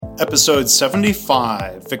Episode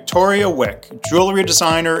 75, Victoria Wick, jewelry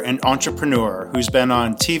designer and entrepreneur who's been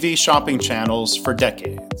on TV shopping channels for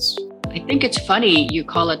decades. I think it's funny you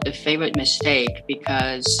call it the favorite mistake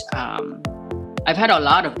because I've had a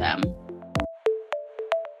lot of them.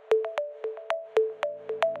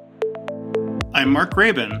 I'm Mark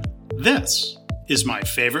Graban. This is My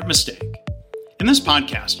Favorite Mistake. In this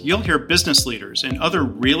podcast, you'll hear business leaders and other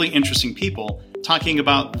really interesting people talking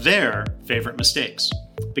about their favorite mistakes.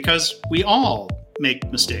 Because we all make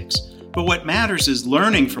mistakes, but what matters is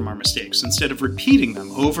learning from our mistakes instead of repeating them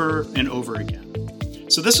over and over again.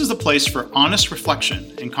 So this is the place for honest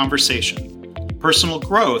reflection and conversation, personal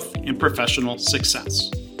growth and professional success.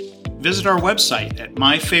 Visit our website at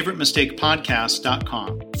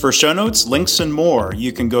myfavoritemistakepodcast.com. For show notes, links, and more,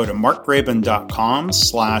 you can go to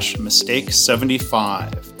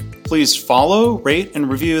markgraban.com/mistake75. Please follow, rate, and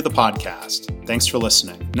review the podcast. Thanks for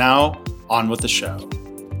listening. Now, on with the show.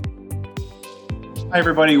 Hi,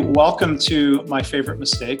 everybody. Welcome to My Favorite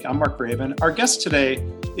Mistake. I'm Mark Graban. Our guest today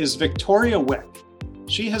is Victoria Wick.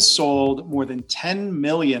 She has sold more than 10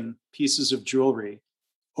 million pieces of jewelry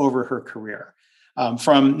over her career.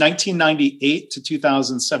 From 1998 to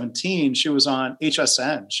 2017, she was on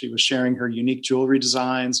HSN. She was sharing her unique jewelry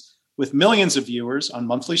designs with millions of viewers on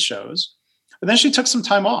monthly shows. But then she took some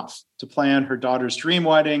time off to plan her daughter's dream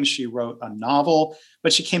wedding. She wrote a novel,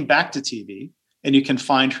 but she came back to TV. And you can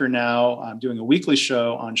find her now doing a weekly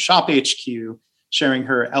show on Shop HQ, sharing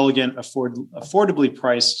her elegant, affordably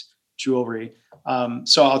priced jewelry.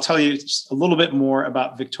 So I'll tell you just a little bit more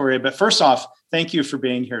about Victoria. But first off, thank you for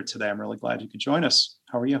being here today. I'm really glad you could join us.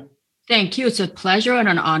 How are you? Thank you. It's a pleasure and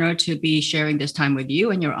an honor to be sharing this time with you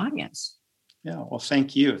and your audience. Yeah, well,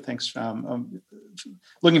 thank you. Thanks.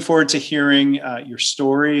 Looking forward to hearing your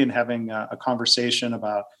story and having a conversation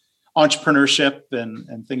about entrepreneurship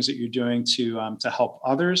and things that you're doing to help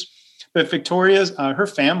others. But Victoria's, her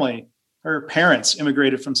family, her parents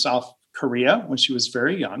immigrated from South Korea when she was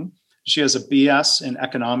very young. She has a BS in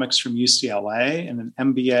economics from UCLA and an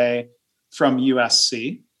MBA from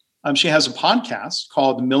USC. She has a podcast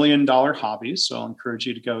called $1 Million Hobbies, so I'll encourage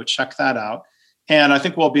you to go check that out. And I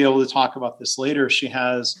think we'll be able to talk about this later. She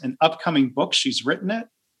has an upcoming book. She's written it,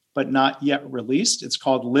 but not yet released. It's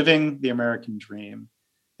called Living the American Dream.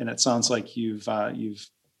 And it sounds like you've done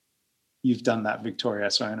that, Victoria.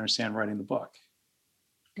 So I understand writing the book.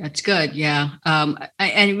 That's good. Yeah.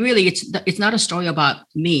 And really, it's not a story about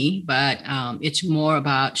me, but it's more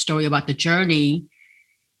about story about the journey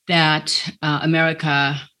that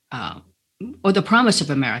America, or the promise of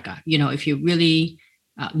America. You know, if you really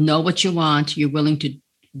know what you want, you're willing to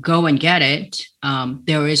go and get it,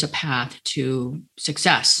 there is a path to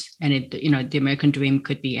success. And the American dream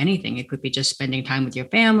could be anything. It could be just spending time with your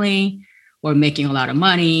family or making a lot of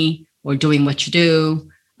money or doing what you do.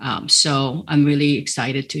 So I'm really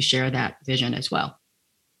excited to share that vision as well.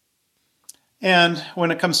 And when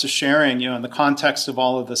it comes to sharing, in the context of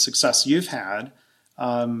all of the success you've had,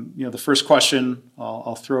 the first question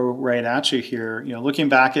I'll throw right at you here, looking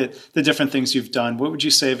back at the different things you've done, what would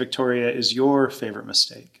you say, Victoria, is your favorite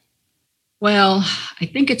mistake? Well, I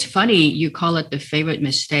think it's funny you call it the favorite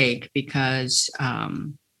mistake because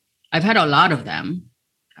I've had a lot of them,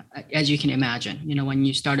 as you can imagine. When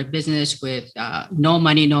you start a business with no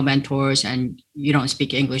money, no mentors, and you don't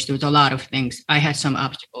speak English, there's a lot of things. I had some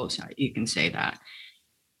obstacles, you can say that.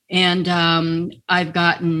 And I've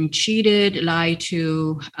gotten cheated, lied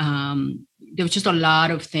to. There was just a lot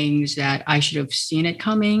of things that I should have seen it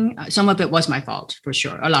coming. Some of it was my fault, for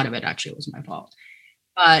sure. A lot of it actually was my fault.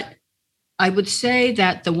 But I would say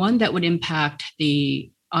that the one that would impact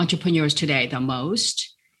the entrepreneurs today the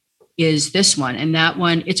most is this one. And that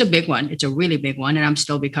one, it's a big one. It's a really big one. And I'm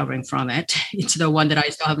still recovering from it. It's the one that I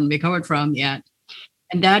still haven't recovered from yet.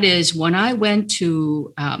 And that is when I went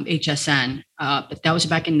to HSN, that was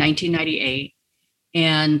back in 1998.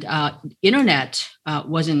 And internet it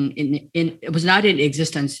was not in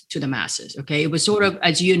existence to the masses. Okay. It was sort of,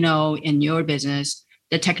 as you know, in your business,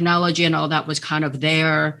 the technology and all that was kind of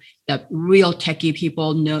there. The real techie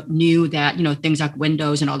people knew that, things like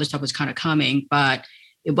Windows and all this stuff was kind of coming, but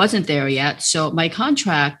it wasn't there yet. So my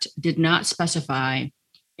contract did not specify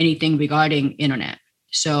anything regarding internet.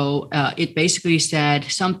 So it basically said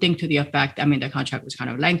something to the effect, the contract was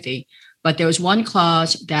kind of lengthy, but there was one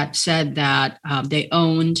clause that said that they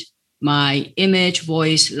owned my image,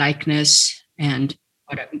 voice, likeness, and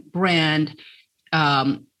brand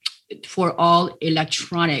for all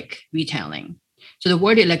electronic retailing. So the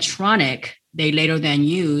word electronic, they later then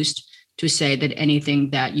used to say that anything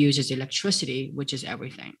that uses electricity, which is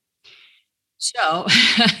everything. So,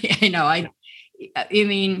 I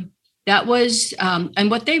mean, That was, and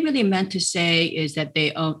what they really meant to say is that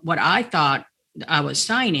they own, what I thought I was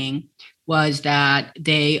signing was that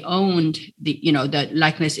they owned the, the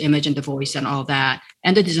likeness, image, and the voice and all that,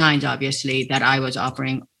 and the designs, obviously, that I was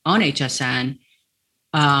offering on HSN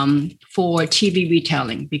for TV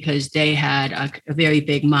retailing, because they had a very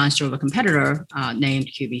big monster of a competitor named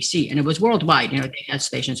QVC, and it was worldwide. They had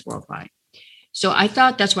stations worldwide. So I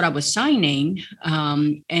thought that's what I was signing,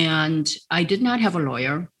 and I did not have a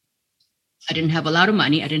lawyer. I didn't have a lot of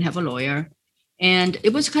money. I didn't have a lawyer. And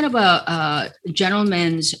it was kind of a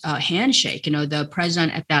gentleman's handshake. The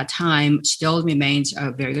president at that time still remains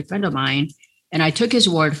a very good friend of mine. And I took his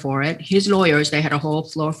word for it. His lawyers, they had a whole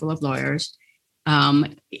floor full of lawyers.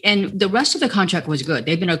 And the rest of the contract was good.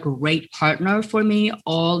 They've been a great partner for me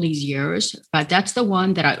all these years. But that's the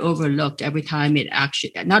one that I overlooked every time it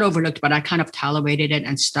actually, not overlooked, but I kind of tolerated it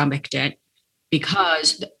and stomached it,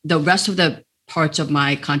 because the rest of the parts of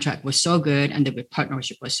my contract was so good and the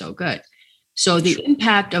partnership was so good. So the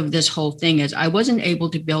impact of this whole thing is I wasn't able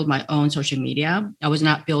to build my own social media. I was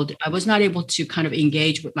not able to kind of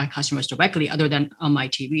engage with my customers directly other than on my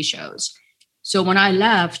TV shows. So when I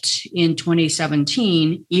left in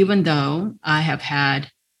 2017, even though I have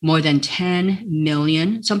had more than 10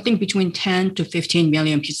 million, something between 10 to 15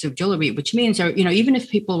 million pieces of jewelry, which means, even if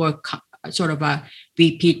people were sort of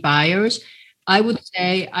repeat buyers, I would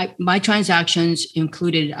say my transactions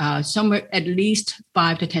included somewhere at least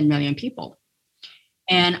 5 to 10 million people.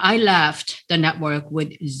 And I left the network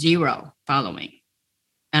with 0 following.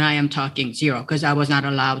 And I am talking 0 because I was not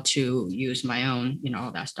allowed to use my own,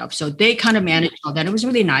 all that stuff. So they kind of managed all that. It was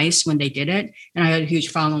really nice when they did it. And I had a huge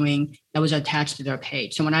following that was attached to their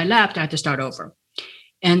page. So when I left, I had to start over.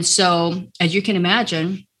 And so, as you can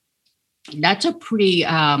imagine, that's a pretty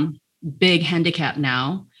big handicap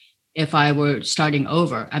now. If I were starting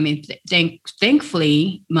over, I mean,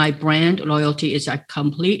 thankfully, my brand loyalty is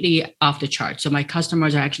completely off the chart. So my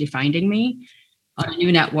customers are actually finding me on a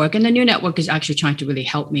new network, and the new network is actually trying to really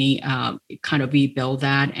help me kind of rebuild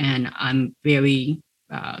that. And I'm very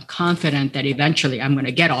confident that eventually I'm going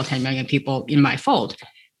to get all 10 million people in my fold.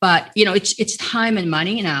 But it's time and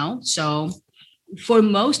money now. So for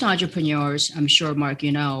most entrepreneurs, I'm sure, Mark,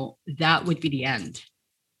 that would be the end.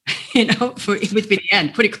 It would be the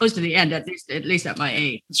end, pretty close to the end, at least at my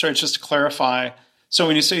age. Sorry, just to clarify. So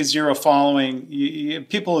when you say 0 following,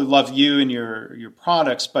 people love you and your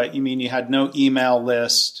products, but you mean you had no email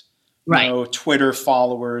list, right? No Twitter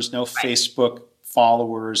followers, no right. Facebook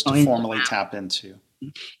followers to formally tap into.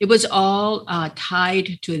 It was all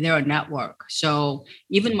tied to their network. So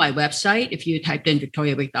even my website, if you typed in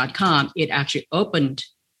victoriawick.com, it actually opened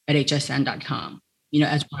at hsn.com,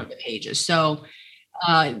 as one of the pages. So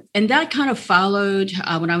and that kind of followed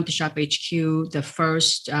when I went to Shop HQ the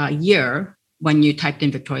first year. When you typed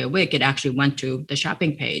in Victoria Wick, it actually went to the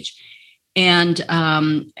shopping page. And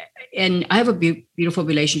I have a beautiful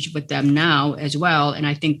relationship with them now as well. And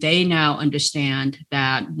I think they now understand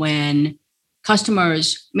that when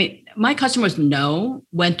my customers know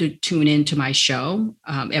when to tune into my show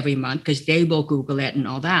every month, because they will Google it and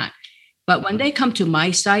all that. But when they come to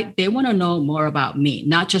my site, they want to know more about me,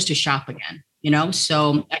 not just to shop again.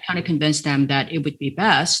 So I kind of convinced them that it would be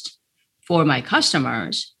best for my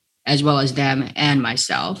customers, as well as them and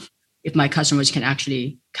myself, if my customers can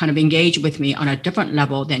actually kind of engage with me on a different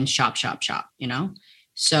level than shop.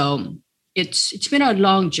 So it's been a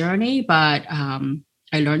long journey, but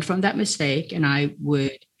I learned from that mistake, and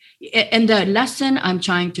and the lesson I'm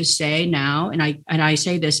trying to say now, and I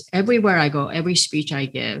say this everywhere I go, every speech I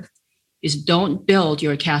give, is don't build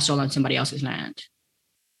your castle on somebody else's land,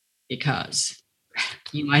 because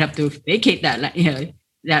you might have to vacate that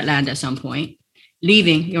land at some point,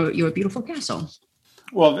 leaving your beautiful castle.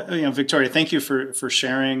 Well, Victoria, thank you for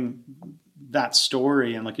sharing that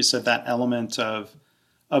story, and like you said, that element of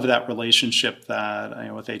that relationship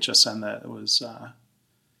that with HSN that was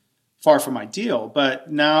far from ideal.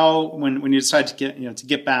 But now, when you decide to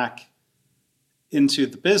get back into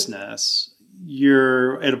the business,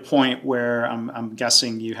 you're at a point where I'm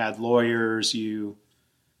guessing you had lawyers, you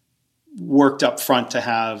worked up front to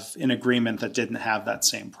have an agreement that didn't have that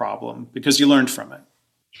same problem, because you learned from it.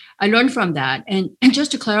 I learned from that. And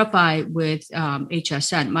just to clarify with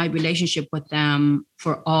HSN, my relationship with them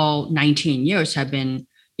for all 19 years have been,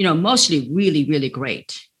 mostly really, really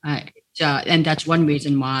great. And that's one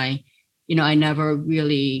reason why, I never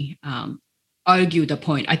really argued the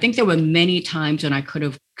point. I think there were many times when I could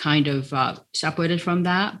have kind of separated from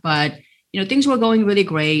that, but, things were going really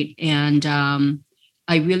great. And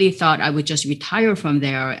I really thought I would just retire from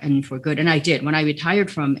there and for good. And I did. When I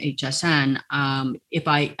retired from HSN,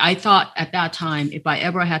 I thought at that time, if I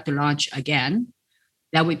ever had to launch again,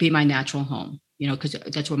 that would be my natural home, because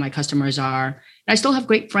that's where my customers are. And I still have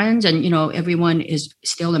great friends, and, everyone is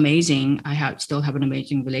still amazing. Still have an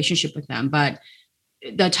amazing relationship with them. But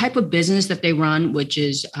the type of business that they run, which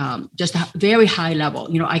is just a very high level,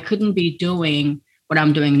 I couldn't be doing what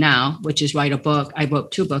I'm doing now, which is write a book. I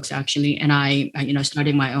wrote 2 books actually, and I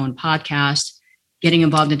starting my own podcast, getting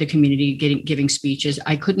involved in the community, giving speeches.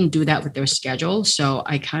 I couldn't do that with their schedule. So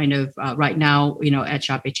I kind of right now, at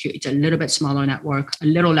Shop HQ, it's a little bit smaller network, a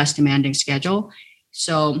little less demanding schedule.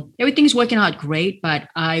 So everything's working out great. But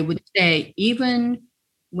I would say even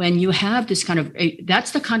when you have this kind of,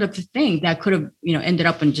 that's the kind of thing that could have, ended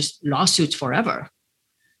up in just lawsuits forever.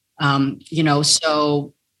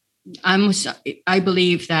 So I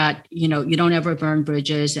believe that, you don't ever burn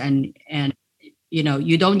bridges, and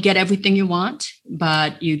you don't get everything you want,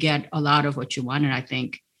 but you get a lot of what you want. And I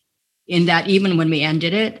think in that, even when we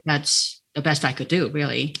ended it, that's the best I could do,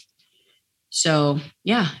 really. So,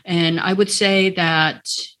 yeah. And I would say that,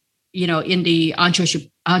 in the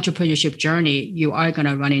entrepreneurship journey, you are going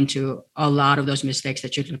to run into a lot of those mistakes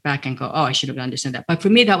that you look back and go, oh, I should have understood that. But for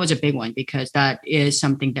me, that was a big one, because that is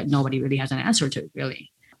something that nobody really has an answer to,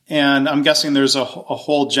 really. And I'm guessing there's a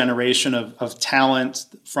whole generation of talent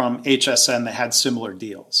from HSN that had similar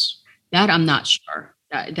deals. That I'm not sure.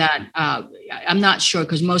 I'm not sure,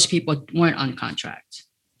 because most people weren't on contract.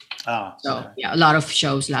 Yeah, a lot of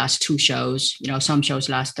shows last 2 shows. Some shows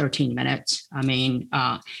last 13 minutes. I mean,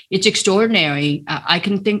 it's extraordinary. I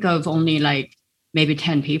can think of only like maybe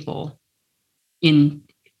 10 people in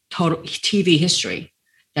total TV history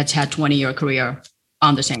that's had 20-year career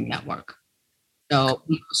on the same network. So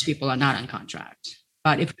most people are not on contract.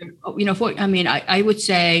 But if, I would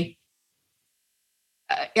say,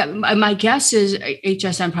 my guess is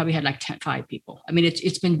HSN probably had like 5 people. I mean,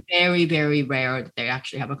 it's been very, very rare that they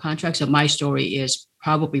actually have a contract. So my story is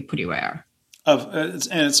probably pretty rare. And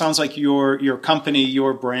it sounds like your company,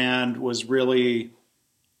 your brand was really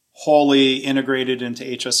wholly integrated into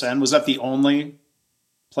HSN. Was that the only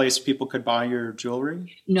place people could buy your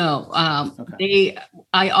jewelry? No. Okay.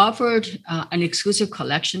 I offered an exclusive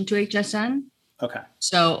collection to HSN. Okay.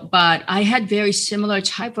 So, but I had very similar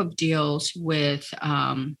type of deals with,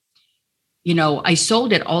 I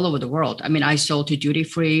sold it all over the world. I mean, I sold to duty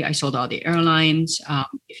free. I sold all the airlines.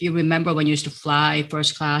 If you remember when you used to fly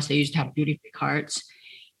first class, they used to have duty free cards.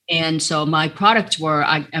 And so my products were,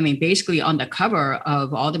 basically on the cover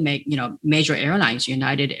of all the major airlines,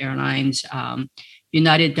 United Airlines,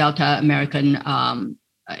 United, Delta, American,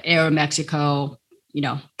 Air Mexico,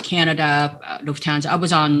 Canada, Lufthansa. I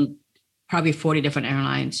was on probably 40 different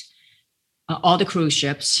airlines, all the cruise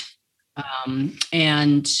ships.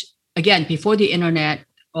 And again, before the internet,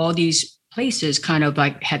 all these places kind of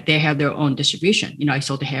like have their own distribution. I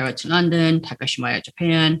sold to Harrods London, Takashimaya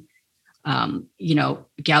Japan,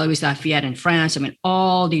 Galeries Lafayette in France. I mean,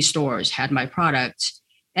 all these stores had my products.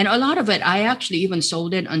 And a lot of it, I actually even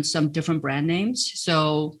sold it on some different brand names.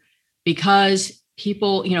 So because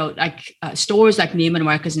people, stores like Neiman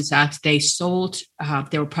Marcus and Saks, they sold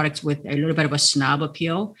their products with a little bit of a snob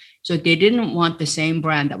appeal. So they didn't want the same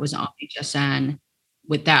brand that was on HSN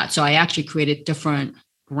with that. So I actually created different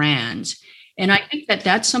brands. And I think that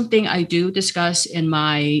that's something I do discuss in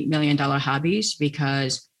my $1 Million Hobbies,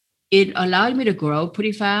 because it allowed me to grow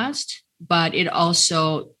pretty fast, but it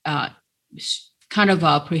also kind of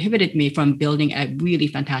prohibited me from building a really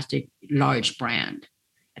fantastic large brand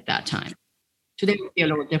at that time. Today would be a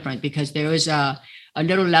little different, because there is a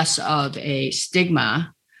little less of a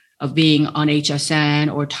stigma of being on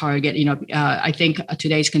HSN or Target. I think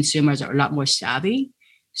today's consumers are a lot more savvy.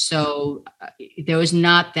 So there was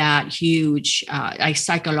not that huge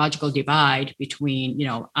psychological divide between,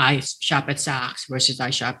 I shop at Saks versus I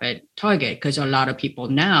shop at Target, because a lot of people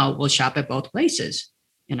now will shop at both places,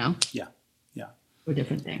 Yeah. For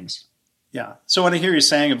different things. Yeah. So what I hear you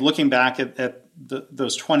saying, of looking back at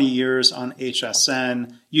those 20 years on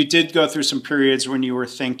HSN, you did go through some periods when you were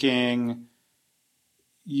thinking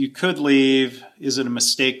you could leave. Is it a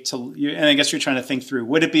mistake and I guess you're trying to think through,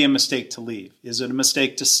 would it be a mistake to leave? Is it a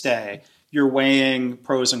mistake to stay? You're weighing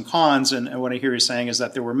pros and cons. And what I hear you saying is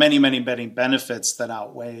that there were many, many benefits that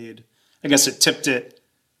outweighed. I guess it tipped it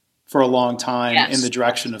for a long time in the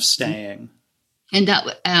direction of staying. And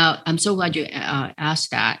that I'm so glad you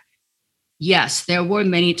asked that. Yes, there were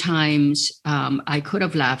many times I could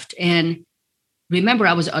have left. And remember,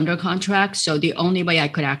 I was under contract. So the only way I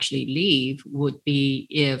could actually leave would be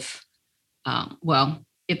if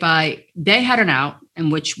they had an out.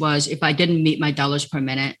 and which was if I didn't meet my dollars per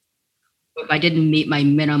minute, if I didn't meet my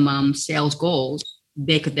minimum sales goals,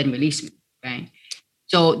 they could then release me. Okay.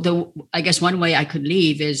 So I guess one way I could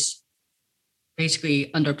leave is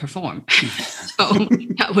basically underperform. So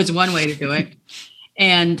that was one way to do it.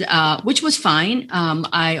 And which was fine.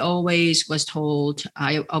 I always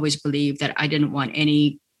believed that I didn't want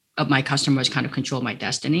any of my customers kind of control my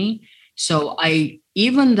destiny. So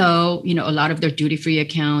even though, a lot of their duty-free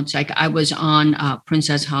accounts, like I was on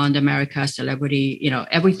Princess Holland America, Celebrity,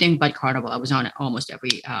 everything but Carnival. I was on almost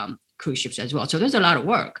every cruise ships as well. So there's a lot of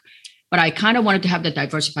work, but I kind of wanted to have the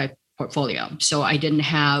diversified portfolio. So I didn't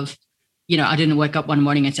have, I didn't wake up one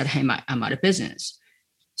morning and said, hey, I'm out of business.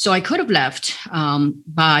 So I could have left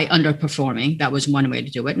by underperforming. That was one way to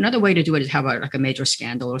do it. Another way to do it is have a major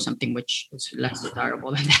scandal or something, which was less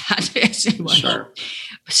desirable than that. Sure.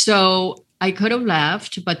 So I could have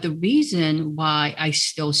left, but the reason why I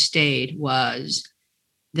still stayed was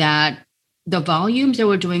that the volumes they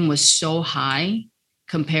were doing was so high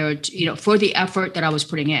compared to, for the effort that I was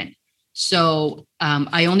putting in. So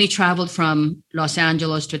I only traveled from Los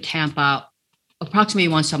Angeles to Tampa approximately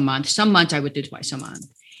once a month. Some months I would do twice a month.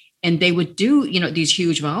 And they would do, these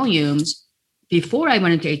huge volumes. Before I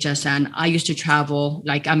went into HSN, I used to travel.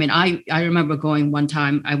 I remember going one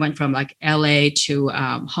time, I went from LA to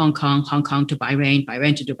Hong Kong to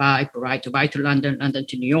Bahrain to Dubai to London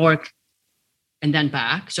to New York, and then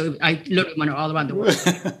back. So I literally went all around the world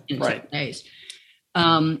in right. 7 days.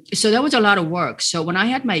 So that was a lot of work. So when I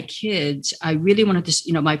had my kids, I really wanted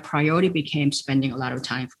to, my priority became spending a lot of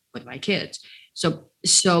time with my kids. So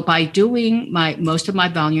by doing most of my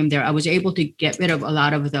volume there, I was able to get rid of a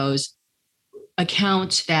lot of those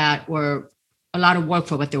accounts that were a lot of work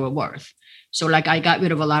for what they were worth. So I got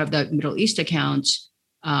rid of a lot of the Middle East accounts.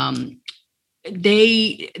 The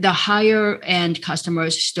higher end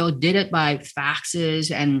customers still did it by faxes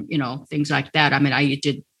and, things like that. I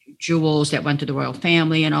did jewels that went to the royal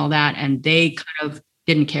family and all that, and they kind of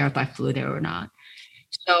didn't care if I flew there or not.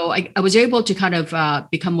 So I was able to kind of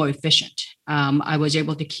become more efficient. I was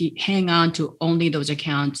able to hang on to only those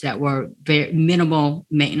accounts that were very minimal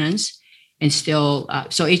maintenance, and still.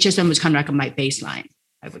 So HSN was kind of like my baseline,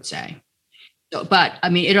 I would say. So, but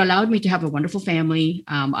it allowed me to have a wonderful family.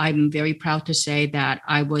 I'm very proud to say that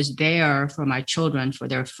I was there for my children for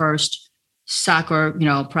their first soccer,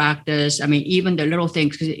 practice. Even the little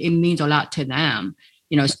things, because it means a lot to them.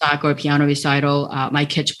 Soccer, piano recital. My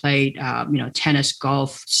kids played, tennis,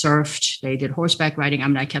 golf, surfed. They did horseback riding.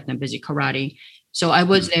 I kept them busy, karate. So I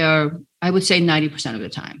was there, I would say 90% of the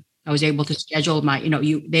time. I was able to schedule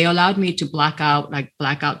they allowed me to block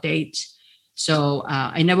out dates. So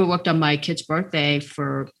I never worked on my kid's birthday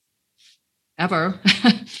for ever.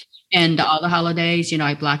 And all the holidays,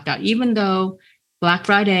 I blocked out, even though Black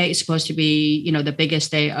Friday is supposed to be, the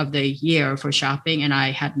biggest day of the year for shopping. And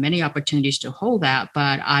I had many opportunities to hold that,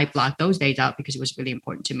 but I blocked those days out because it was really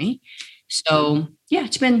important to me. So yeah,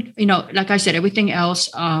 it's been, like I said, everything else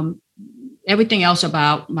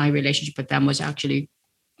about my relationship with them was actually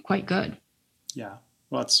quite good. Yeah.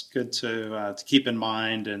 Well, it's good to keep in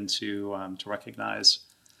mind and to recognize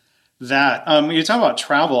that. When you talk about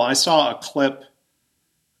travel, I saw a clip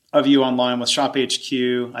of you online with Shop HQ.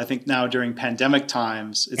 I think now during pandemic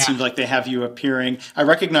times, it seemed like they have you appearing. I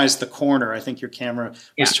recognized the corner. I think your camera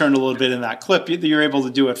was turned a little bit in that clip. You're able to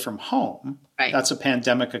do it from home. Right. That's a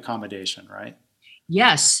pandemic accommodation, right?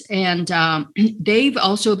 Yes. And they've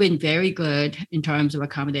also been very good in terms of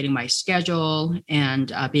accommodating my schedule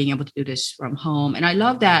and being able to do this from home. And I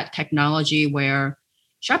love that technology where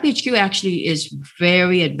Shop HQ actually is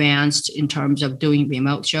very advanced in terms of doing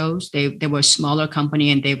remote shows. They were a smaller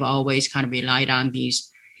company, and they've always kind of relied on these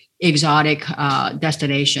exotic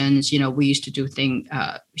destinations. We used to do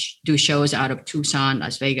shows out of Tucson,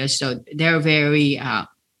 Las Vegas. So they're very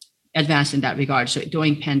advanced in that regard. So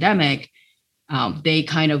during pandemic, they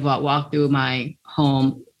kind of walked through my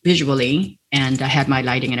home visually, and I had my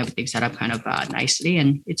lighting and everything set up kind of nicely.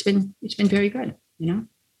 And it's been very good,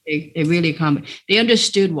 They really they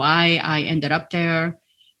understood why I ended up there,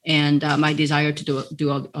 and my desire to do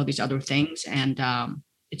all these other things, and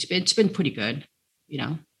it's been pretty good,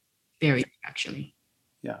 very actually.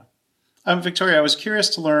 Yeah, Victoria, I was curious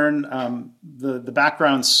to learn the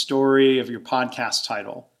background story of your podcast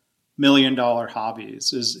title, $1 Million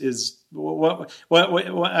Hobbies. Is what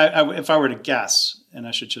if I were to guess, and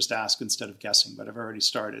I should just ask instead of guessing, but I've already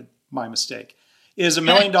started. My mistake. Is $1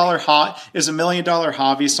 million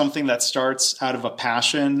hobby something that starts out of a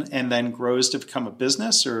passion and then grows to become a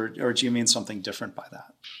business, or do you mean something different by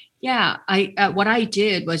that? Yeah, I what I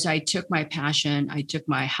did was I took my passion, I took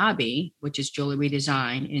my hobby, which is jewelry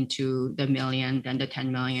design, into the million, then the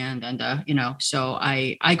 10 million, then so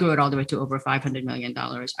I grew it all the way to over $500 million.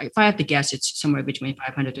 If I have to guess, it's somewhere between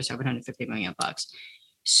 500 to 750 million bucks.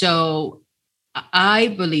 So I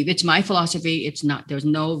believe it's my philosophy. It's not, there's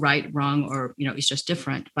no right, wrong, or, it's just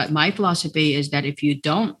different. But my philosophy is that if you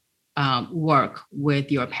don't work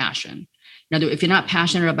with your passion, now, if you're not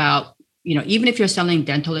passionate about, even if you're selling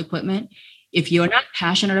dental equipment, if you're not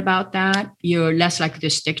passionate about that, you're less likely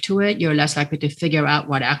to stick to it. You're less likely to figure out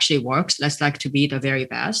what actually works, less likely to be the very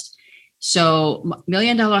best. So $1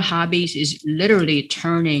 million hobbies is literally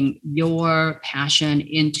turning your passion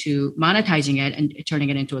into monetizing it and turning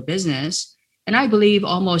it into a business. And I believe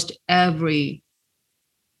almost every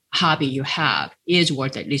hobby you have is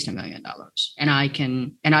worth at least $1 million. And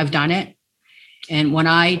I've done it. And when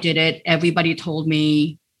I did it, everybody told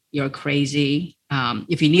me, you're crazy.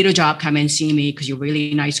 If you need a job, come and see me because you're a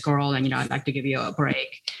really nice girl. And, I'd like to give you a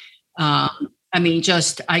break. I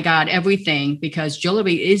got everything because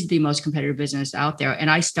jewelry is the most competitive business out there. And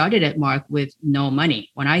I started it, Mark, with no money.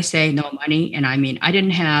 When I say no money, and I mean, I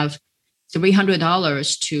didn't have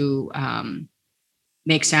 $300 to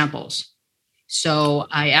make samples. So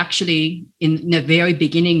I actually, in the very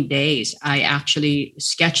beginning days, I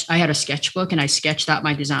had a sketchbook and I sketched out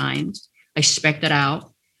my designs. I spec'd it out.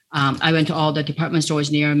 I went to all the department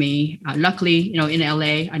stores near me. Luckily, in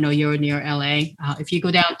LA, I know you're near LA. If you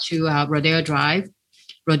go down to Rodeo Drive,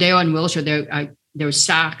 Rodeo and Wilshire, there was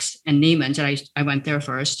Saks and Neiman's, and I went there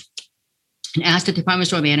first and asked the department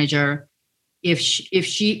store manager if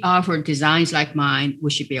she offered designs like mine,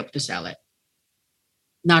 would she be able to sell it?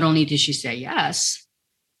 Not only did she say yes,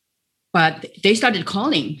 but they started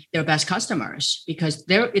calling their best customers because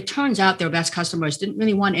it turns out their best customers didn't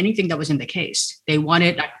really want anything that was in the case. They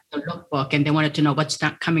wanted like the lookbook and they wanted to know what's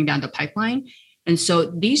coming down the pipeline. And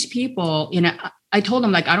so these people, I told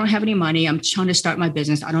them, like, I don't have any money. I'm trying to start my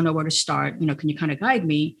business. I don't know where to start. Can you kind of guide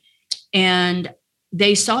me? And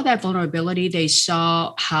they saw that vulnerability. They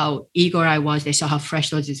saw how eager I was. They saw how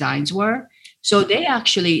fresh those designs were. So they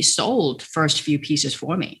actually sold first few pieces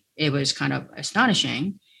for me. It was kind of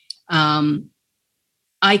astonishing.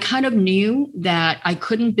 I kind of knew that I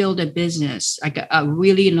couldn't build a business, like a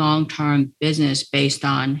really long-term business based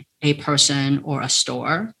on a person or a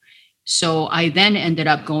store. So I then ended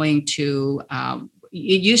up going to,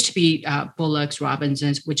 it used to be Bullock's,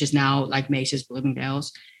 Robinson's, which is now like Macy's,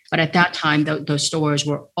 Bloomingdale's. But at that time, those stores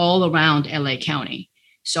were all around LA County.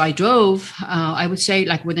 So I drove, I would say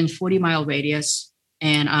like within 40-mile radius,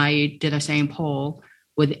 and I did the same poll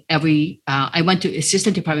with I went to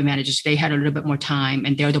assistant department managers. They had a little bit more time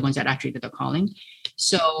and they're the ones that actually did the calling.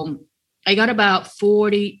 So I got about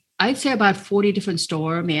 40 different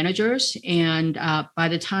store managers. And by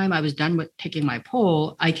the time I was done with taking my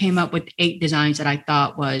poll, I came up with 8 designs that I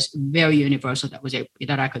thought was very universal,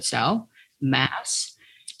 that I could sell mass.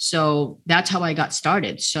 So that's how I got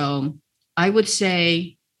started. So I would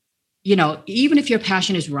say, even if your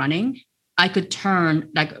passion is running, I could turn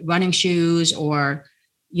like running shoes or,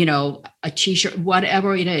 a t-shirt,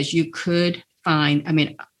 whatever it is, you could find. I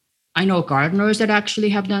mean, I know gardeners that actually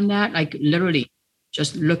have done that, like literally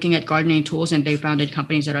just looking at gardening tools, and they founded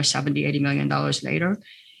companies that are $70-80 million later.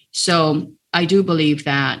 So I do believe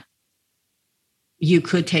that you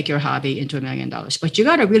could take your hobby into $1 million, but you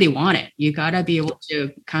got to really want it. You got to be able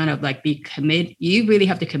to kind of like be committed. You really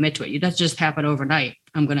have to commit to it. It doesn't just happen overnight.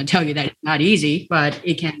 I'm going to tell you that it's not easy, but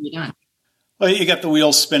it can be done. Well, you got the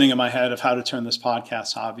wheels spinning in my head of how to turn this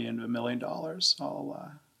podcast hobby into $1 million.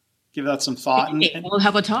 I'll give that some thought. We'll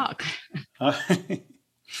have a talk. I'll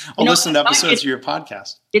listen to episodes of your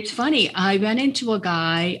podcast. It's funny. I ran into a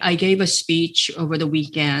guy. I gave a speech over the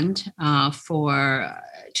weekend for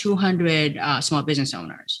 200 small business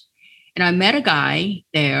owners. And I met a guy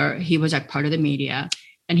there. He was like part of the media.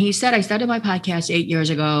 And he said, I started my podcast 8 years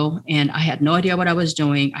ago and I had no idea what I was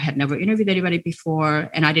doing. I had never interviewed anybody before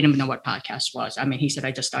and I didn't even know what podcast was. I mean, he said,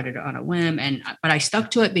 I just started it on a whim, but I stuck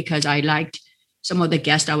to it because I liked some of the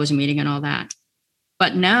guests I was meeting and all that.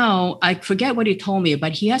 But now I forget what he told me,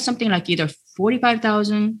 but he has something like either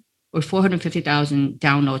 45,000 or 450,000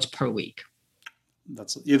 downloads per week.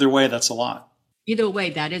 Either way, that's a lot. Either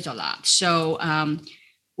way, that is a lot. So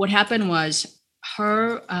what happened was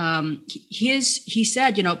he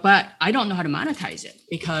said, but I don't know how to monetize it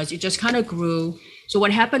because it just kind of grew. So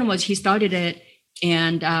what happened was he started it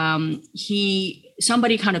and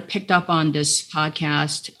somebody kind of picked up on this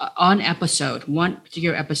podcast one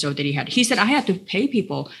particular episode that he had. He said, I had to pay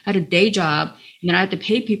people. I had a day job and then I had to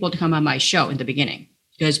pay people to come on my show in the beginning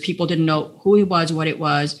because people didn't know who he was, what it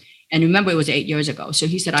was. And remember, it was 8 years ago. So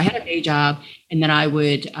he said, I had a day job and then I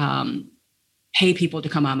would pay people to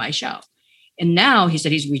come on my show. And now he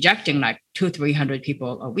said he's rejecting like 200-300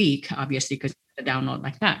 people a week, obviously, because the download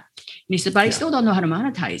like that. And he said, but I still don't know how to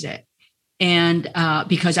monetize it. And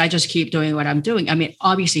because I just keep doing what I'm doing. I mean,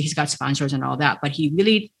 obviously he's got sponsors and all that, but he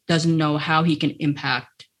really doesn't know how he can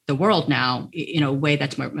impact the world now in a way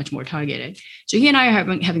that's much more targeted. So he and I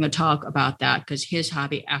are having a talk about that because his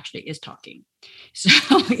hobby actually is talking. So,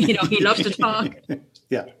 he loves to talk.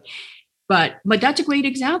 Yeah. But that's a great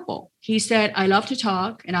example. He said, I love to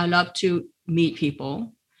talk and I love to meet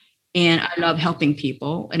people and I love helping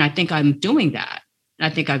people. And I think I'm doing that.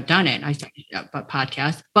 And I think I've done it. I started a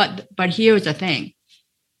podcast. But here's the thing.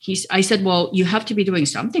 I said, well, you have to be doing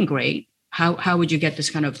something great. How would you get this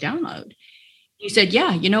kind of download? He said,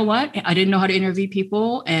 yeah, you know what? I didn't know how to interview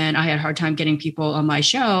people and I had a hard time getting people on my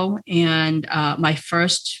show. And my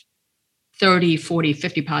first 30, 40,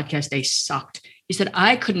 50 podcasts, they sucked. He said,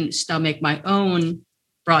 I couldn't stomach my own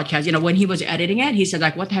broadcast. When he was editing it, he said,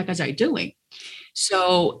 like, what the heck was I doing?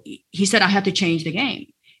 So he said, I had to change the game.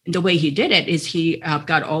 And the way he did it is he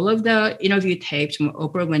got all of the interview tapes from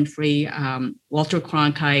Oprah Winfrey, Walter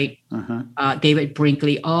Cronkite, David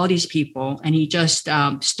Brinkley, all these people. And he just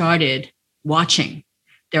started watching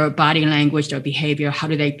their body language, their behavior. How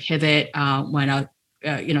do they pivot when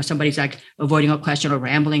somebody's like avoiding a question or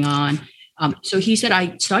rambling on? So he said,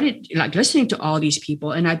 I started like listening to all these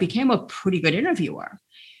people and I became a pretty good interviewer.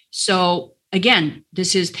 So again,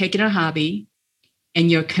 this is taking a hobby and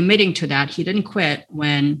you're committing to that. He didn't quit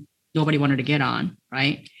when nobody wanted to get on,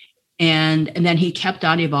 right? And then he kept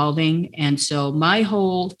on evolving. And so my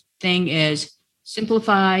whole thing is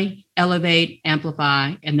simplify, elevate,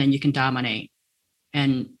 amplify, and then you can dominate.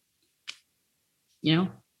 And, yeah.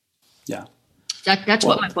 That's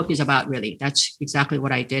what my book is about, really. That's exactly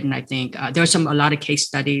what I did. And I think there's a lot of case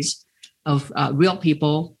studies of real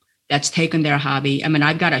people that's taken their hobby. I mean,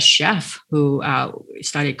 I've got a chef who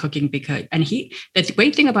started cooking the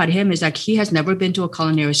great thing about him is like he has never been to a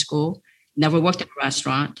culinary school, never worked at a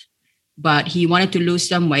restaurant, but he wanted to lose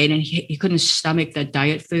some weight and he couldn't stomach the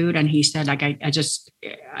diet food. And he said, like, it just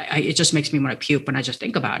makes me want to puke when I just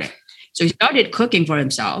think about it. So he started cooking for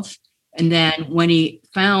himself. And then when he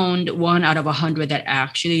found 1 out of 100 that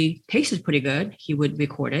actually tasted pretty good, he would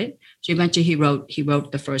record it. So eventually he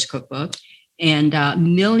wrote the first cookbook, and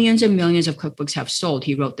millions and millions of cookbooks have sold.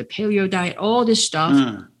 He wrote the paleo diet, all this stuff.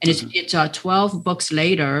 And it's 12 books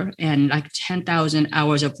later and like 10,000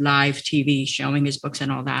 hours of live TV showing his books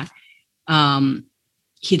and all that.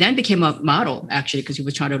 He then became a model, actually, because he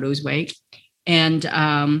was trying to lose weight.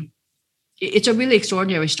 And it's a really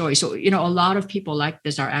extraordinary story. So, a lot of people like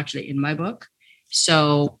this are actually in my book.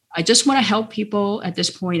 So I just want to help people at this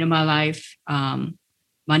point in my life.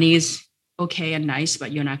 Money is okay and nice,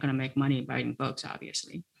 but you're not going to make money writing books,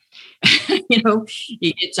 obviously.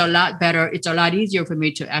 It's a lot better. It's a lot easier for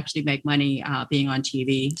me to actually make money being on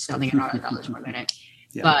TV, selling $100 per minute.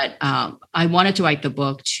 Yeah. But I wanted to write the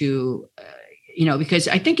book to, because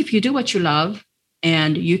I think if you do what you love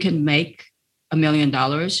and you can make $1 million,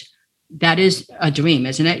 that is a dream,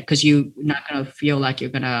 isn't it? Because you're not going to feel like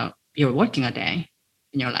you're working a day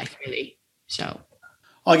in your life, really. So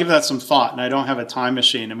I'll give that some thought, and I don't have a time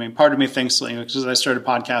machine. I mean, part of me thinks, because I started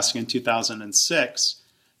podcasting in 2006,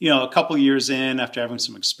 a couple of years in after having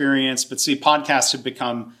some experience, but see,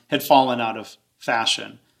 podcasts had fallen out of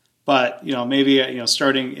fashion. But, maybe,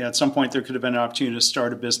 starting at some point, there could have been an opportunity to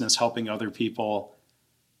start a business helping other people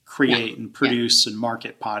create and produce and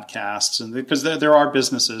market podcasts. And because there are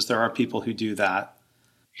businesses, there are people who do that.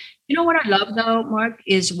 What I love though, Mark,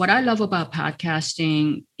 is what I love about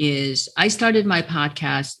podcasting is I started my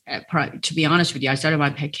podcast, to be honest with you, I started my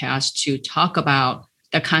podcast to talk about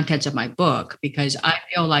the contents of my book, because I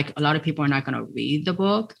feel like a lot of people are not going to read the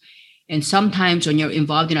book. And sometimes when you're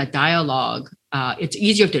involved in a dialogue, it's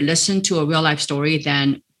easier to listen to a real life story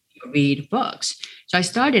than read books. So I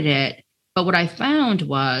started it. But what I found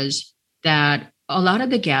was that a lot of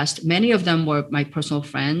the guests, many of them were my personal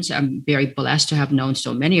friends. I'm very blessed to have known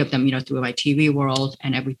so many of them, through my TV world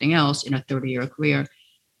and everything else in a 30-year career.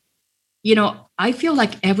 I feel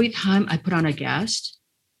like every time I put on a guest,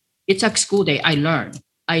 it's like school day. I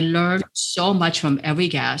learn so much from every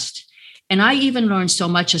guest. And I even learned so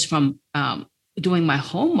much just from doing my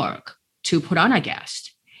homework to put on a guest.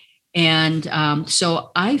 And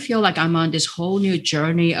so I feel like I'm on this whole new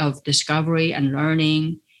journey of discovery and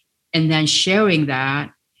learning and then sharing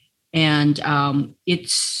that. And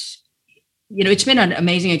it's been an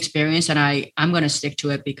amazing experience, and I'm going to stick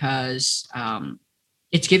to it because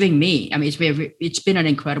it's giving me, it's been an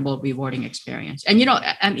incredible, rewarding experience. And,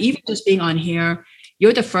 I'm even just being on here,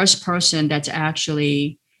 you're the first person that's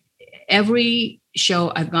actually, every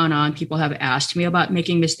show I've gone on, people have asked me about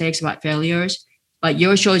making mistakes, about failures, but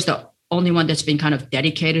your show is the only one that's been kind of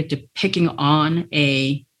dedicated to picking on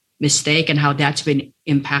a mistake and how that's been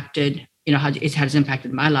impacted, how it has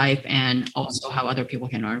impacted my life, and also how other people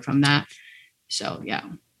can learn from that. So, yeah.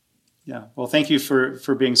 Yeah. Well, thank you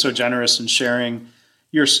for being so generous and sharing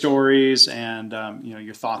your stories and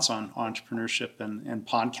your thoughts on entrepreneurship and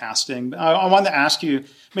podcasting. I wanted to ask you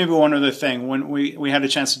maybe one other thing. When we had a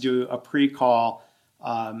chance to do a pre-call,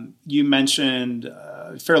 you mentioned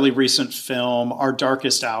a fairly recent film, Our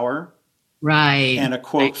Darkest Hour. Right. And a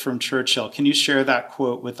quote from Churchill. Can you share that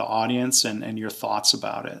quote with the audience and your thoughts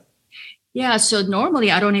about it? Yeah. So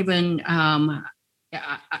normally I don't even,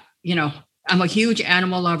 I'm a huge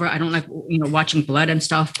animal lover. I don't like, watching blood and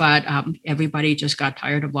stuff, but everybody just got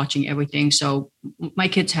tired of watching everything. So my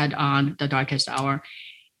kids had on The Darkest Hour,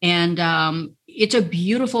 and it's a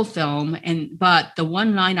beautiful film. But the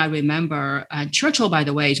one line I remember, Churchill, by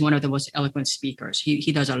the way, is one of the most eloquent speakers.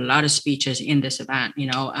 He does a lot of speeches in this event,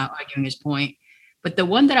 arguing his point. But the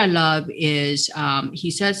one that I love is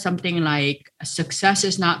he says something like, "Success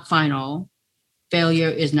is not final, failure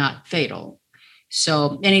is not fatal."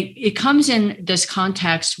 So, and it comes in this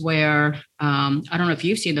context where, I don't know if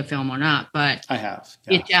you've seen the film or not, but I have.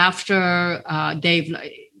 Yeah. It's after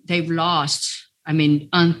they've lost,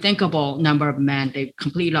 unthinkable number of men. They've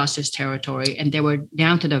completely lost this territory, and they were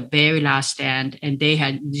down to the very last stand, and they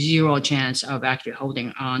had zero chance of actually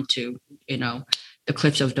holding on to, the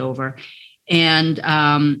cliffs of Dover. And,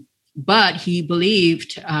 but he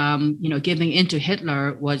believed, giving in to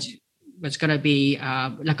Hitler was going to be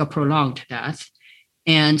like a prolonged death.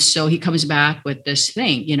 And so he comes back with this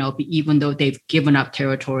thing, even though they've given up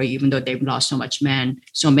territory, even though they've lost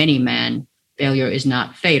so many men, failure is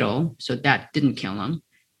not fatal. So that didn't kill him.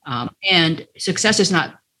 And success is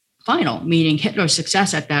not final, meaning Hitler's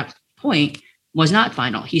success at that point was not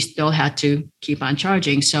final. He still had to keep on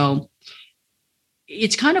charging. So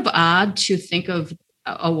it's kind of odd to think of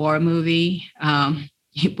a war movie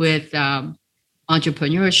with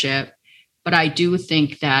entrepreneurship. But I do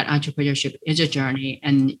think that entrepreneurship is a journey,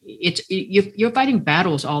 and you're fighting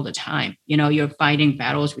battles all the time. You're fighting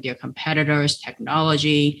battles with your competitors,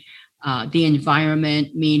 technology, the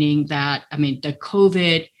environment, meaning that, the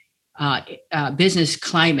COVID business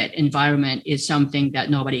climate environment is something that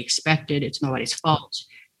nobody expected. It's nobody's fault,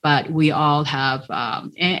 but we all have,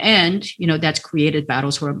 and that's created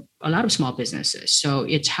battles for a lot of small businesses. So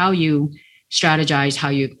it's how you strategize, how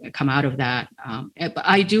you come out of that. But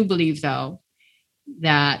I do believe, though,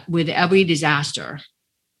 that with every disaster,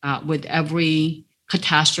 with every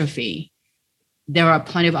catastrophe, there are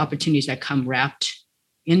plenty of opportunities that come wrapped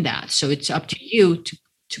in that. So it's up to you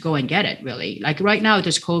to go and get it, really. Like right now,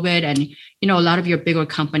 there's COVID, and, a lot of your bigger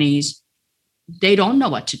companies, they don't know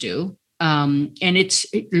what to do. And it's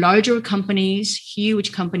larger companies,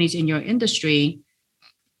 huge companies in your industry,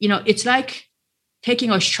 it's like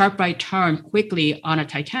taking a sharp right turn quickly on a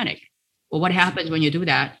Titanic. Well, what happens when you do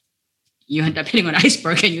that? You end up hitting an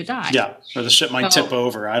iceberg and you die. Yeah, or the ship might tip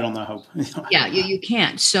over. I don't know how. Yeah, you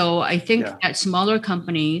can't. So I think that smaller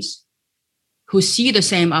companies who see the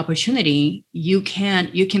same opportunity, you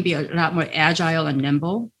can be a lot more agile and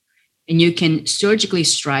nimble, and you can surgically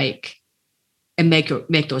strike and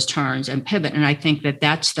make those turns and pivot. And I think that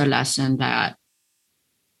that's the lesson that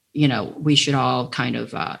we should all kind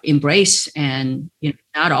of embrace, and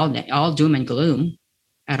not all doom and gloom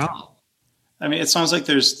at all. It sounds like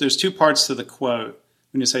there's two parts to the quote.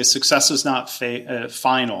 When you say success is not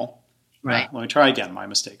final, right? Let me try again. My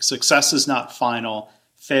mistake. Success is not final.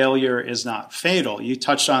 Failure is not fatal. You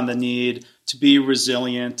touched on the need to be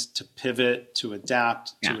resilient, to pivot, to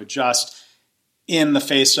adapt, to adjust in the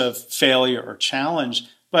face of failure or challenge.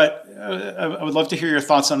 But I would love to hear your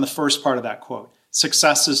thoughts on the first part of that quote.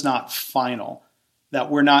 Success is not final,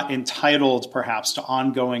 that we're not entitled perhaps to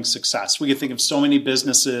ongoing success. We can think of so many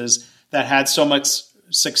businesses that had so much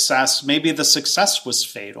success. Maybe the success was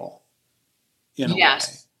fatal in a way.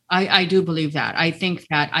 I do believe that. I think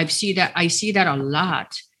that I see that a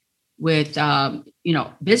lot with,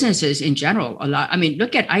 businesses in general, a lot.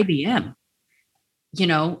 Look at IBM,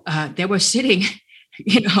 they were sitting,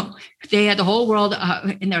 they had the whole world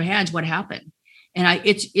in their hands. What happened? And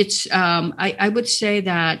I would say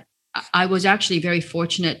that I was actually very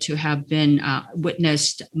fortunate to have been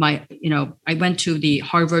witnessed. I went to the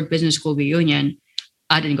Harvard Business School reunion.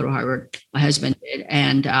 I didn't go to Harvard. My husband did.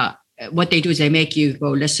 And what they do is they make you go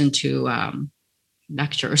listen to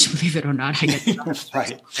lectures, believe it or not. I get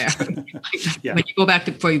right. Yeah. When you go back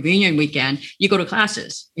for reunion weekend, you go to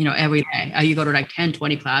classes, every day. You go to like 10,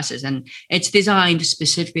 20 classes, and it's designed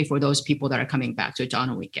specifically for those people that are coming back. So it's on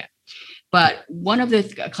a weekend. But one of the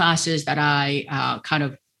classes that I kind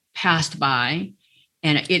of passed by,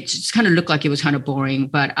 and it just kind of looked like it was kind of boring,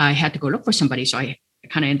 but I had to go look for somebody. So I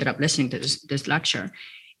kind of ended up listening to this lecture.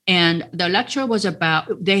 And the lecture was about,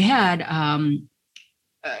 they had,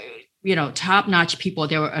 top-notch people.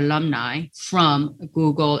 They were alumni from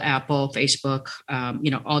Google, Apple, Facebook,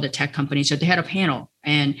 all the tech companies. So they had a panel.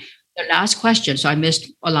 And the last question, so I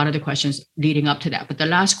missed a lot of the questions leading up to that, but the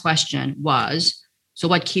last question was, so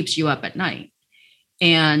what keeps you up at night?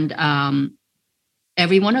 And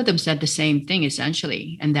every one of them said the same thing,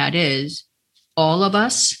 essentially. And that is all of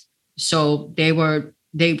us. So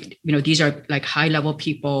these are like high-level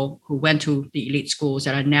people who went to the elite schools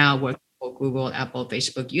that are now working for Google, Apple,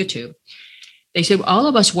 Facebook, YouTube. They said all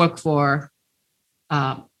of us work for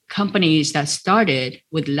companies that started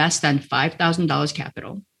with less than $5,000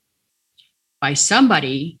 capital by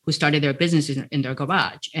somebody who started their businesses in their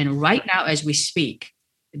garage. And right now, as we speak,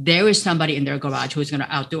 there is somebody in their garage who's going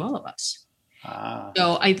to outdo all of us.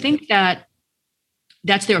 So I think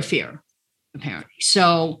that's their fear, apparently.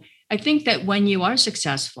 So I think that when you are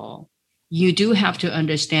successful, you do have to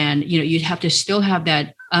understand, you have to still have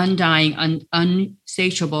that undying,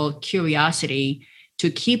 unsatiable curiosity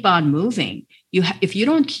to keep on moving. If you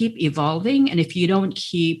don't keep evolving, and if you don't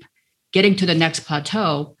keep getting to the next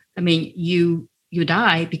plateau, I mean, you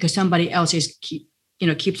die because somebody else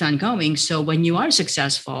keeps on going. So when you are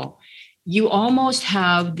successful, you almost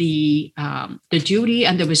have the duty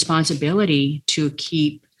and the responsibility to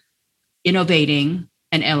keep innovating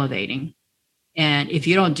and elevating. And if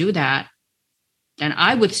you don't do that, then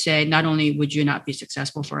I would say not only would you not be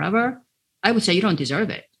successful forever, I would say you don't deserve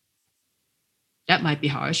it. That might be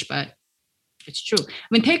harsh, but it's true. I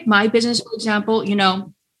mean, take my business, for example.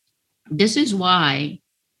 This is why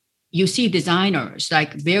you see designers,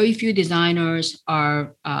 like very few designers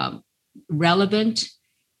are relevant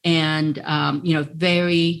and,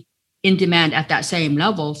 very in demand at that same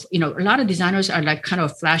level. A lot of designers are like kind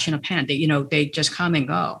of a flash in a pan. They just come and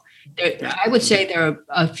go. I would say there are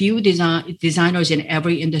a few designers in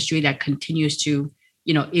every industry that continues to,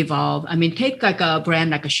 evolve. I mean, take like a brand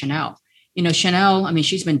like a Chanel. Chanel, I mean,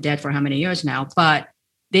 she's been dead for how many years now, but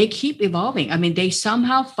they keep evolving. I mean, they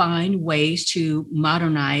somehow find ways to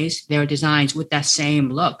modernize their designs with that same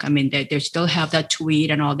look. I mean, they still have that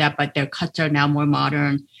tweed and all that, but their cuts are now more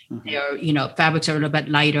modern. Mm-hmm. Their, fabrics are a little bit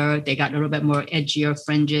lighter. They got a little bit more edgier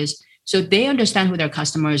fringes. So they understand who their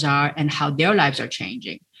customers are and how their lives are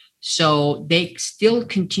changing. So they still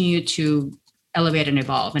continue to elevate and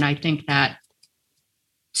evolve. And I think that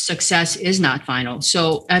success is not final.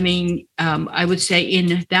 So, I mean, I would say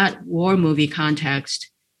in that war movie context,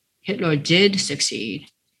 Hitler did succeed.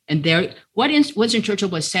 And what Winston Churchill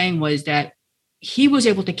was saying was that he was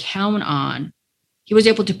able to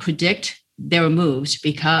predict their moves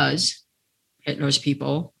because Hitler's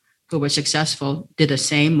people who were successful did the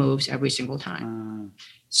same moves every single time.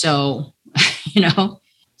 So,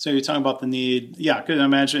 So you're talking about the need. Yeah, because I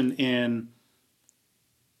imagine in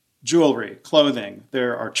jewelry, clothing,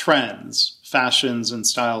 there are trends, fashions and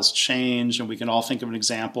styles change. And we can all think of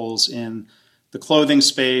examples in the clothing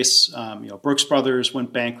space. Brooks Brothers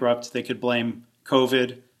went bankrupt. They could blame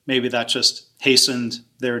COVID. Maybe that just hastened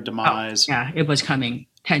their demise. Oh, yeah, it was coming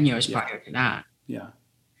 10 years prior to that. Yeah.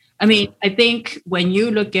 I mean, I think when you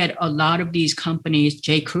look at a lot of these companies,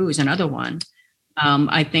 J. Crew is another one.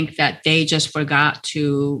 I think that they just forgot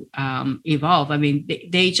to evolve. I mean,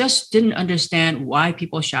 they just didn't understand why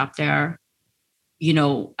people shop there.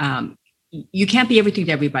 You can't be everything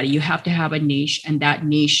to everybody. You have to have a niche, and that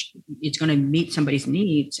niche is going to meet somebody's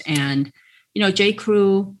needs. And, J.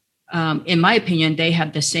 Crew, in my opinion, they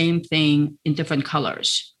have the same thing in different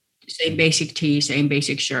colors, same basic tee, same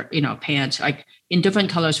basic shirt, pants, like in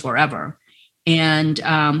different colors forever. And,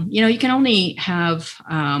 you can only have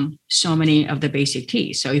so many of the basic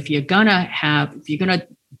tees. So if you're going to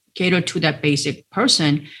cater to that basic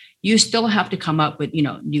person, you still have to come up with,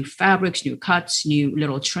 new fabrics, new cuts, new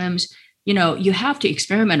little trims. You have to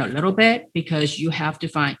experiment a little bit because you have to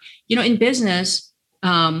find, in business,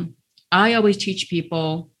 I always teach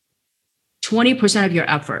people 20% of your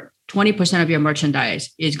effort, 20% of your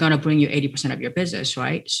merchandise is going to bring you 80% of your business,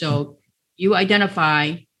 right? So you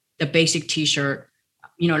identify the basic t-shirt,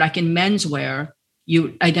 like in menswear,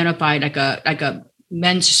 you identify like a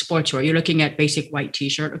men's sportswear. You're looking at basic white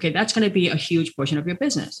t-shirt. Okay, that's going to be a huge portion of your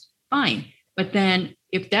business. Fine. But then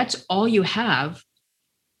if that's all you have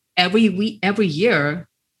every week, every year,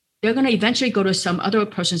 they're going to eventually go to some other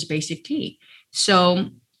person's basic tea. So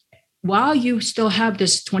while you still have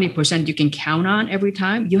this 20% you can count on every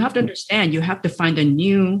time, you have to understand you have to find a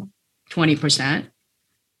new 20%.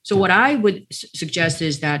 So what I would suggest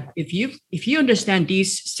is that if you understand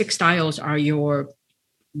these 6 styles are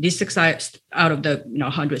these 6 styles out of the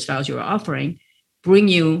 100 styles you're offering bring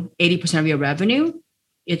you 80% of your revenue,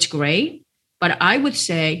 it's great. But I would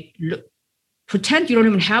say, look, pretend you don't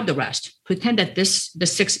even have the rest. Pretend that the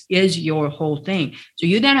 6 is your whole thing. So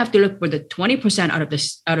you then have to look for the 20% out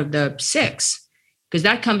of the 6, because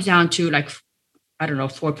that comes down to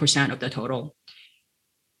 4% of the total.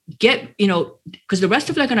 Because the rest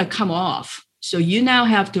of it are going to come off. So you now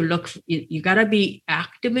have to look, you got to be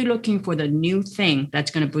actively looking for the new thing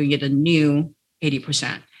that's going to bring you the new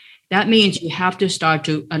 80%. That means you have to start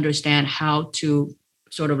to understand how to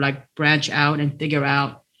sort of branch out and figure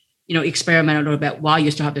out, experiment a little bit while you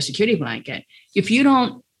still have the security blanket. If you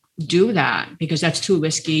don't do that because that's too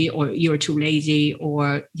risky, or you're too lazy,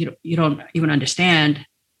 or you don't even understand,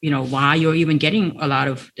 why you're even getting a lot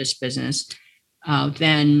of this business,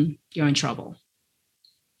 then you're in trouble.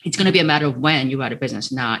 It's going to be a matter of when you're out of business,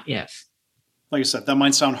 not if. Like I said, that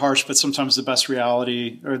might sound harsh, but sometimes the best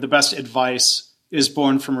reality or the best advice is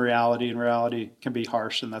born from reality, and reality can be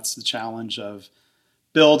harsh. And that's the challenge of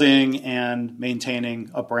building and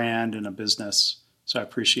maintaining a brand and a business. So I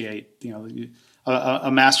appreciate, a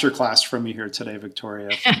masterclass from you here today, Victoria,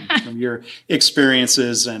 from your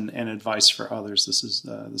experiences and advice for others. This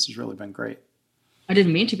has really been great. I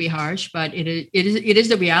didn't mean to be harsh, but it is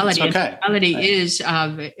the reality. It's okay. The reality is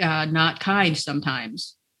not kind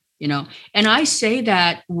sometimes, And I say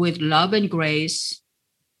that with love and grace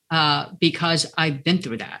because I've been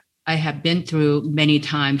through that. I have been through many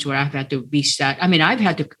times where I've had to reset. I mean, I've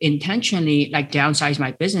had to intentionally downsize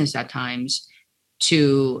my business at times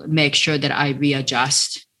to make sure that I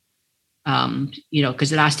readjust. Because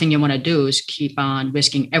the last thing you want to do is keep on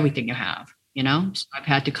risking everything you have. So I've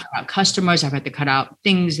had to cut out customers. I've had to cut out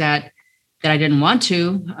things that I didn't want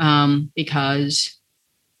to, because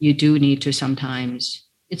you do need to sometimes.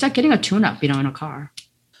 It's like getting a tune-up, in a car.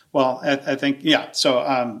 Well, I think, yeah.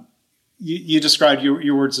 So you described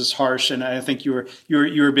your words as harsh, and I think you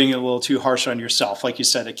were being a little too harsh on yourself. Like you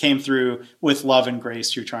said, it came through with love and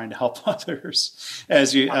grace. You're trying to help others,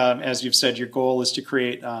 as you've said. Your goal is to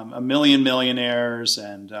create 1 million millionaires,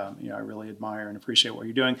 and I really admire and appreciate what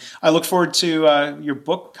you're doing. I look forward to your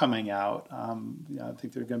book coming out. I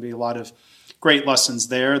think there are going to be a lot of great lessons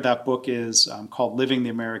there. That book is called Living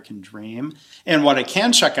the American Dream. And what I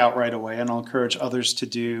can check out right away, and I'll encourage others to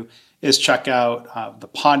do, is check out the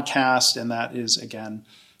podcast. And that is, again,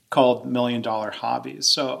 called $1 Million Hobbies.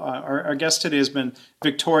 So our guest today has been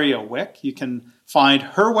Victoria Wick. You can find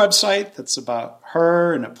her website that's about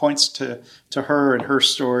her, and it points to her and her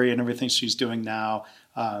story and everything she's doing now.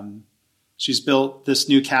 She's built this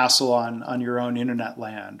new castle on your own internet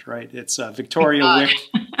land, right? It's Victoria Wick.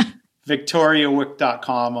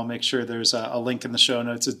 VictoriaWick.com. I'll make sure there's a link in the show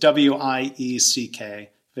notes. It's WIECK,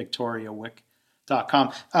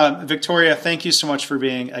 VictoriaWick.com. Victoria, thank you so much for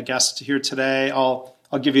being a guest here today. I'll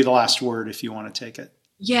give you the last word if you want to take it.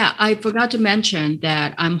 Yeah, I forgot to mention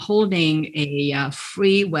that I'm holding a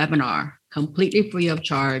free webinar, completely free of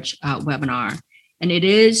charge webinar. And it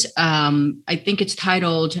is, I think it's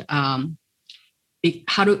titled How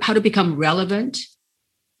to Become Relevant,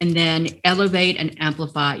 and then elevate and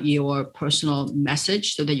amplify your personal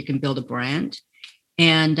message so that you can build a brand.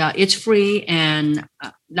 And it's free. And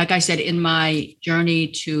like I said, in my journey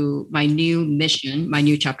to my new mission, my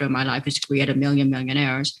new chapter of my life is to create 1 million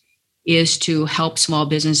millionaires, is to help small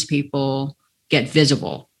business people get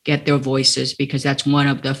visible, get their voices, because that's one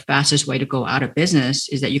of the fastest way to go out of business,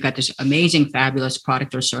 is that you got this amazing, fabulous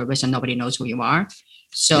product or service and nobody knows who you are.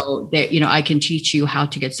 So that, I can teach you how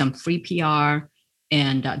to get some free PR.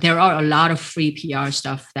 And there are a lot of free PR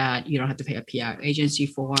stuff that you don't have to pay a PR agency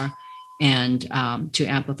for, and to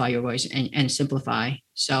amplify your voice and simplify.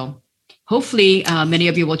 So hopefully many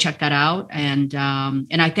of you will check that out. And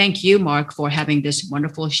I thank you, Mark, for having this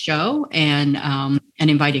wonderful show and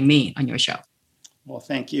inviting me on your show. Well,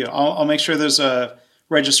 thank you. I'll make sure there's a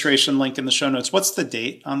registration link in the show notes. What's the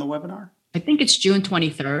date on the webinar? I think it's June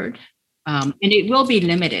 23rd. And it will be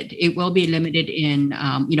limited. It will be limited in,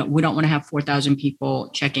 we don't want to have 4,000 people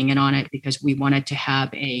checking in on it, because we want it to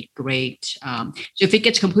have a great, so if it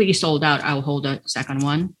gets completely sold out, I'll hold a second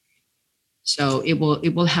one. So it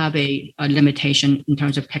will have a limitation in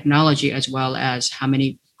terms of technology, as well as how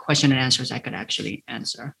many question and answers I could actually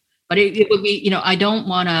answer. But it would be, I don't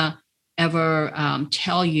want to ever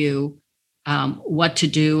tell you what to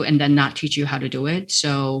do and then not teach you how to do it.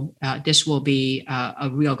 So this will be a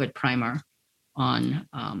real good primer on,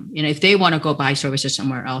 if they want to go buy services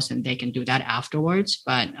somewhere else, and they can do that afterwards.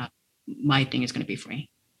 But my thing is going to be free.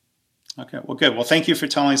 Okay, well, good. Well, thank you for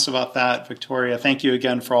telling us about that, Victoria. Thank you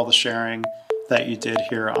again for all the sharing that you did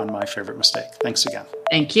here on My Favorite Mistake. Thanks again.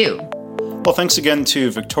 Thank you. Well, thanks again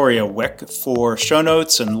to Victoria Wick. For show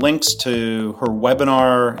notes and links to her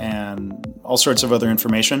webinar and all sorts of other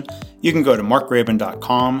information, you can go to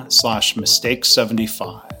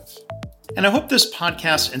markgraban.com/mistake75. And I hope this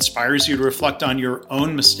podcast inspires you to reflect on your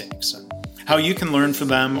own mistakes and how you can learn from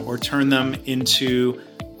them or turn them into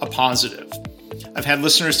a positive. I've had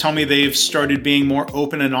listeners tell me they've started being more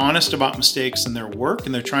open and honest about mistakes in their work,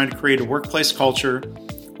 and they're trying to create a workplace culture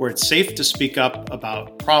where it's safe to speak up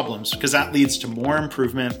about problems, because that leads to more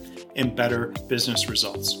improvement and better business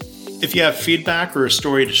results. If you have feedback or a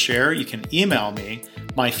story to share, you can email me,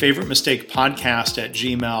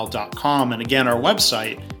 myfavoritemistakepodcast@gmail.com. And again, our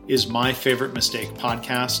website is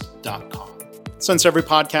myfavoritemistakepodcast.com. Since every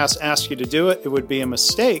podcast asks you to do it, it would be a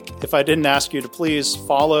mistake if I didn't ask you to please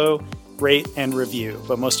follow, rate, and review.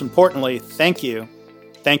 But most importantly, thank you.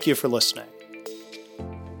 Thank you for listening.